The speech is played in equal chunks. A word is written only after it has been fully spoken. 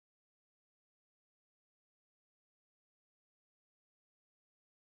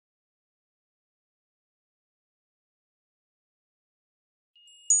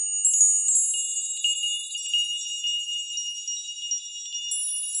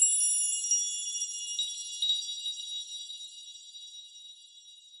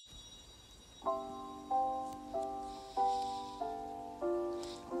Hey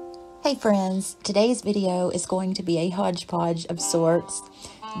friends, today's video is going to be a hodgepodge of sorts.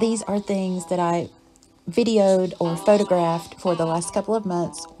 These are things that I videoed or photographed for the last couple of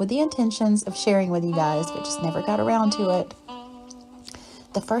months with the intentions of sharing with you guys, but just never got around to it.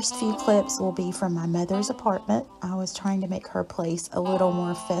 The first few clips will be from my mother's apartment. I was trying to make her place a little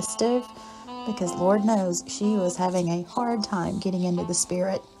more festive because Lord knows she was having a hard time getting into the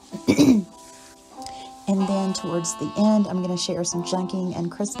spirit. And then towards the end, I'm going to share some Junkin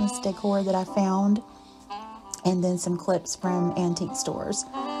and Christmas decor that I found, and then some clips from antique stores.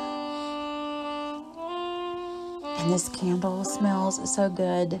 And this candle smells so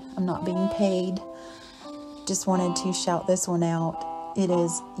good. I'm not being paid. Just wanted to shout this one out. It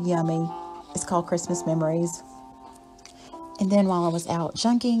is yummy. It's called Christmas Memories. And then while I was out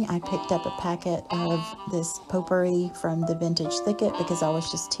junking, I picked up a packet of this potpourri from the Vintage Thicket because I was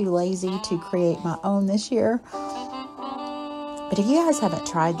just too lazy to create my own this year. But if you guys haven't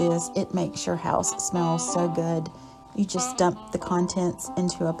tried this, it makes your house smell so good. You just dump the contents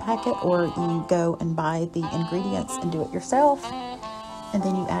into a packet, or you go and buy the ingredients and do it yourself. And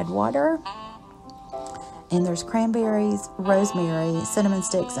then you add water. And there's cranberries, rosemary, cinnamon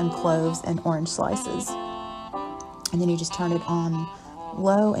sticks, and cloves, and orange slices. And then you just turn it on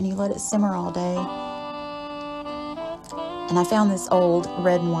low and you let it simmer all day. And I found this old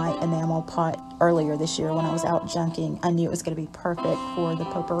red and white enamel pot earlier this year when I was out junking. I knew it was going to be perfect for the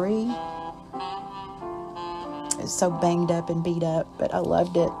potpourri. It was so banged up and beat up, but I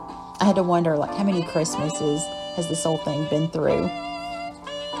loved it. I had to wonder, like, how many Christmases has this old thing been through?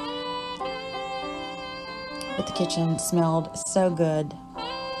 But the kitchen smelled so good.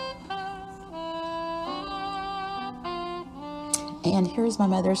 And here's my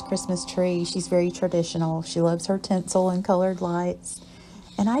mother's Christmas tree. She's very traditional. She loves her tinsel and colored lights.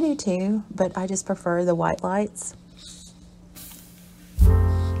 And I do too, but I just prefer the white lights.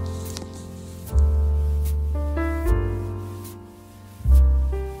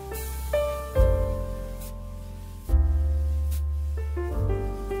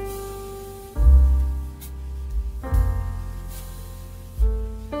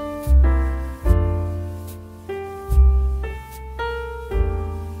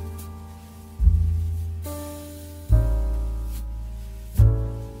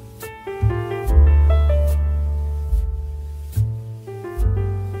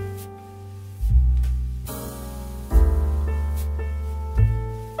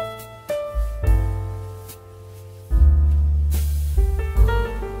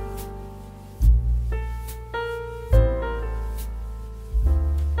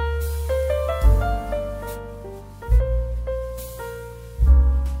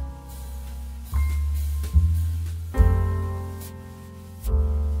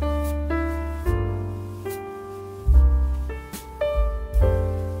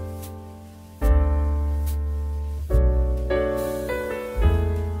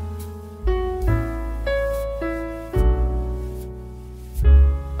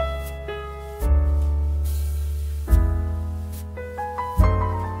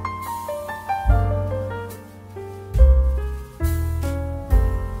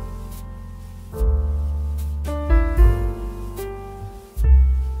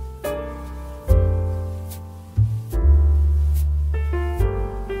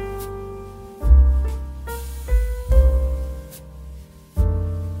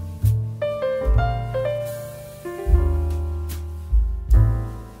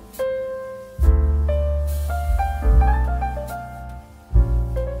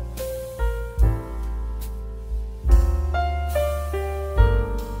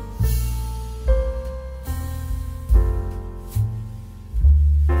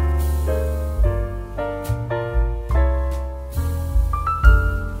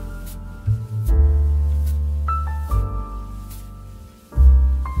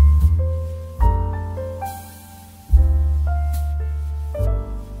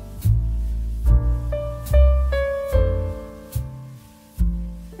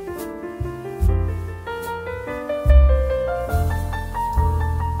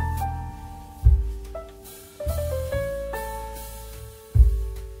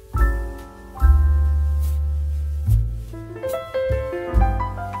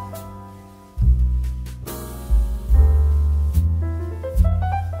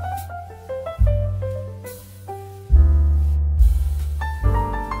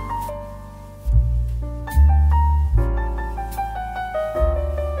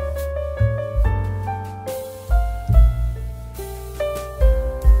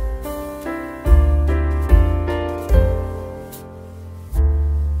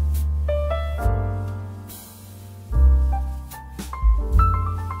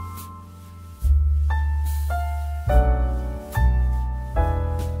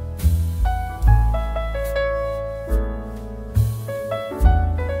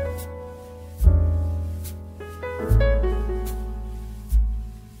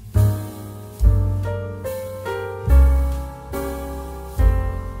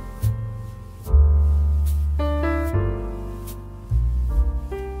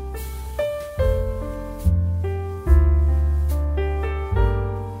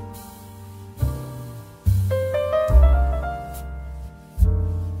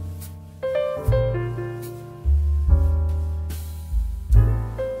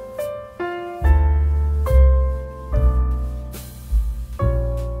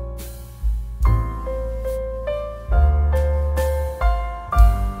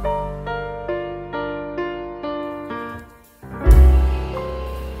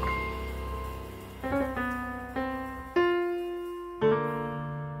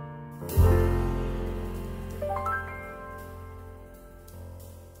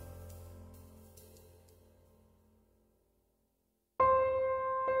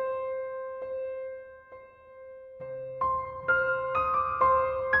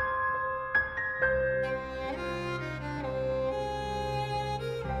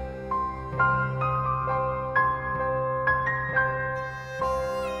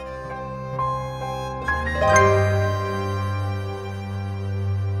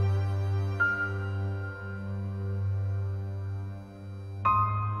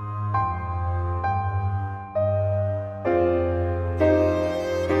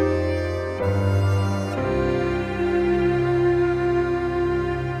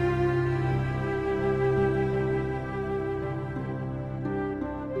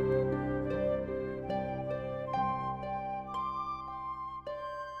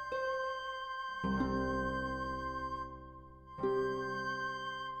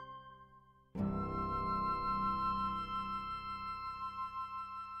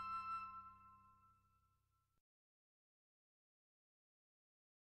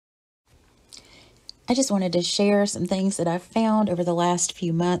 I just wanted to share some things that I've found over the last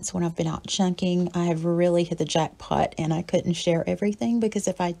few months when I've been out chunking. I have really hit the jackpot, and I couldn't share everything because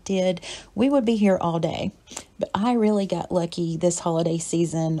if I did, we would be here all day. But I really got lucky this holiday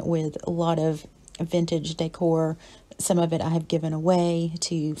season with a lot of vintage decor. Some of it I have given away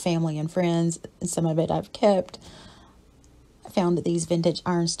to family and friends, and some of it I've kept. I found these vintage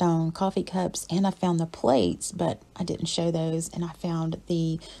ironstone coffee cups, and I found the plates, but I didn't show those. And I found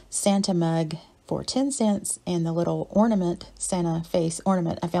the Santa mug for 10 cents, and the little ornament, Santa face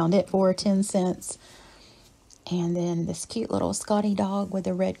ornament, I found it for 10 cents. And then this cute little Scotty dog with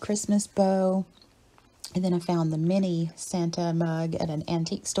a red Christmas bow. And then I found the mini Santa mug at an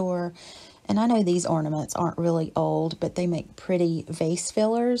antique store. And I know these ornaments aren't really old, but they make pretty vase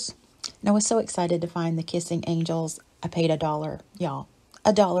fillers. And I was so excited to find the kissing angels. I paid $1, y'all.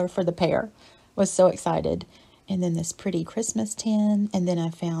 $1 for the pair. Was so excited. And then this pretty Christmas tin. And then I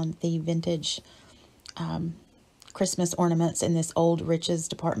found the vintage Christmas ornaments in this old Rich's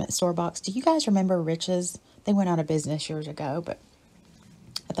department store box. Do you guys remember Rich's? They went out of business years ago, but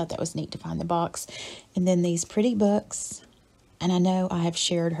I thought that was neat to find the box. And then these pretty books. And I know I have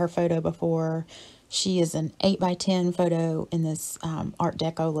shared her photo before. She is an 8x10 photo in this Art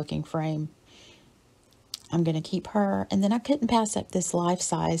Deco looking frame. I'm going to keep her. And then I couldn't pass up this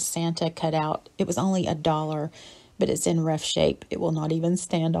life-size Santa cutout. It was only $1, but it's in rough shape. It will not even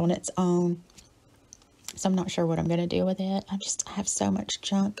stand on its own. So I'm not sure what I'm going to do with it. I have so much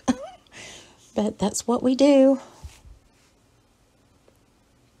junk. But that's what we do.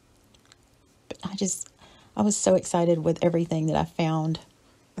 But I was so excited with everything that I found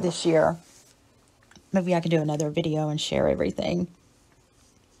this year. Maybe I can do another video and share everything.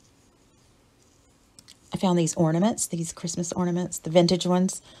 I found these ornaments, these Christmas ornaments, the vintage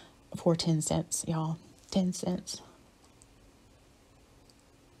ones, for 10 cents, y'all. 10 cents.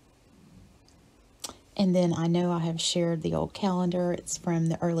 And then I know I have shared the old calendar. It's from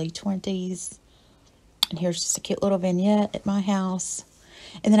the early 20s. And here's just a cute little vignette at my house.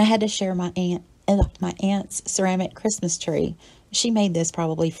 And then I had to share my aunt's ceramic Christmas tree. She made this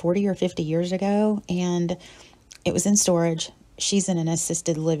probably 40 or 50 years ago, and it was in storage. She's in an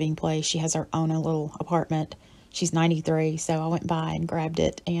assisted living place. She has her own little apartment. She's 93, so I went by and grabbed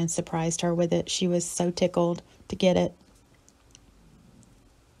it and surprised her with it. She was so tickled to get it.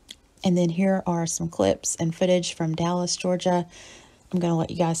 And then here are some clips and footage from Dallas, Georgia. I'm going to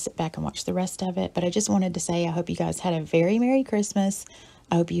let you guys sit back and watch the rest of it. But I just wanted to say I hope you guys had a very Merry Christmas.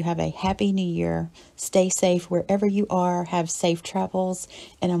 I hope you have a Happy New Year. Stay safe wherever you are. Have safe travels.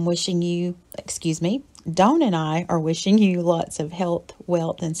 And I'm wishing you, Dawn and I are wishing you lots of health,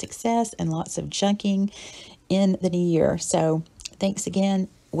 wealth, and success, and lots of junking in the new year. So thanks again.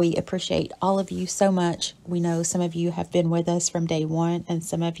 We appreciate all of you so much. We know some of you have been with us from day one, and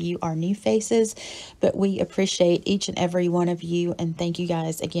some of you are new faces, but we appreciate each and every one of you, and thank you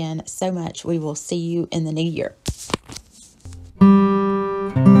guys again so much. We will see you in the new year.